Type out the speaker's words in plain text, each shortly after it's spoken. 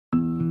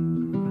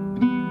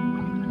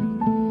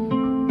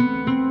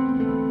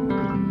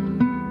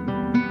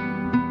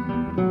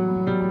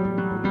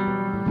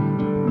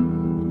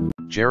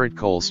Gerrit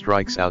Cole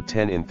strikes out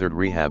 10 in third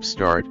rehab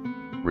start,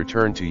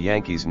 return to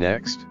Yankees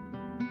next?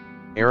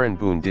 Aaron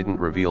Boone didn't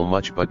reveal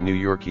much, but New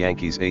York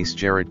Yankees ace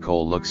Gerrit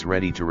Cole looks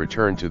ready to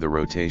return to the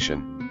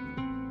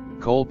rotation.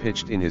 Cole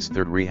pitched in his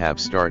third rehab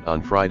start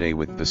on Friday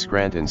with the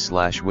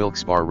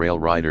Scranton/Wilkes-Barre Rail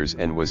Riders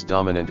and was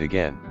dominant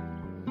again.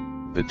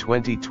 The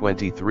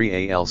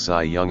 2023 AL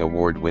Cy Young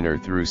Award winner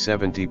threw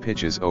 70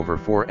 pitches over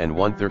 4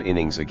 1/3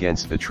 innings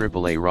against the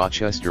AAA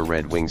Rochester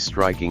Red Wings,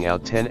 striking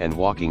out 10 and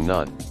walking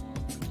none.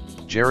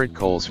 Gerrit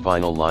Cole's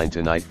final line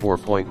tonight: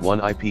 4.1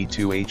 IP,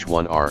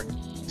 2H1R,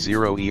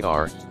 0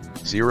 ER,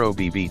 0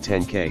 BB,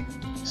 10K,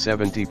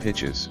 70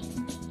 pitches.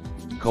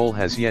 Cole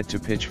has yet to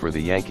pitch for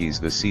the Yankees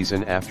this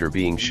season after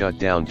being shut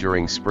down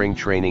during spring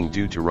training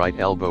due to right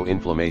elbow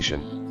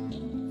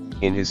inflammation.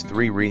 In his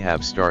 3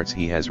 rehab starts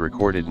he has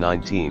recorded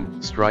 19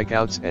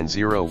 strikeouts and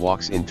 0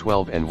 walks in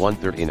 12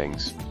 1/3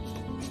 innings.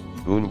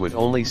 Boone would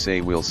only say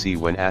we'll see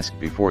when asked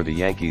before the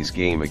Yankees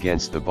game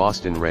against the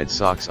Boston Red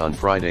Sox on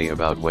Friday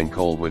about when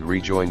Cole would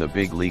rejoin the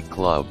big league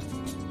club.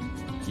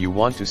 "You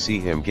want to see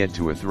him get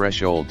to a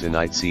threshold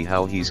tonight, see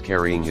how he's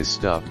carrying his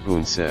stuff,"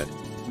 Boone said.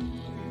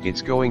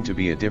 "It's going to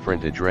be a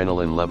different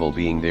adrenaline level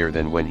being there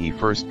than when he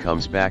first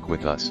comes back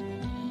with us.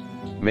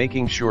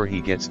 Making sure he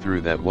gets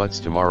through that.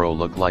 What's tomorrow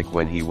look like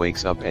when he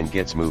wakes up and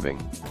gets moving?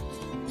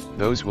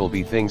 Those will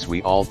be things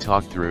we all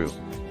talk through."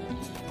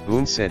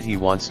 Boone said he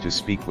wants to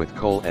speak with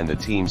Cole and the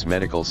team's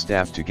medical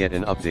staff to get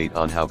an update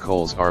on how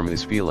Cole's arm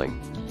is feeling.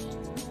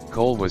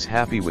 Cole was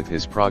happy with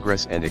his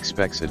progress and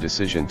expects a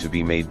decision to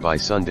be made by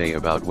Sunday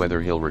about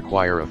whether he'll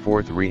require a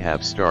 4th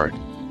rehab start.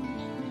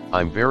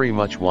 "I'm very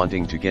much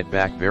wanting to get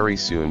back very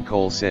soon,"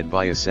 Cole said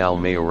via Sal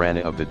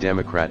Majorana of the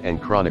Democrat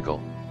and Chronicle.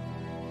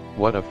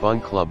 "What a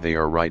fun club they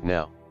are right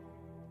now.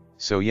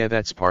 So yeah,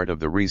 that's part of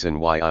the reason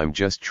why I'm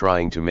just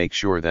trying to make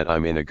sure that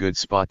I'm in a good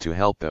spot to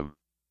help them."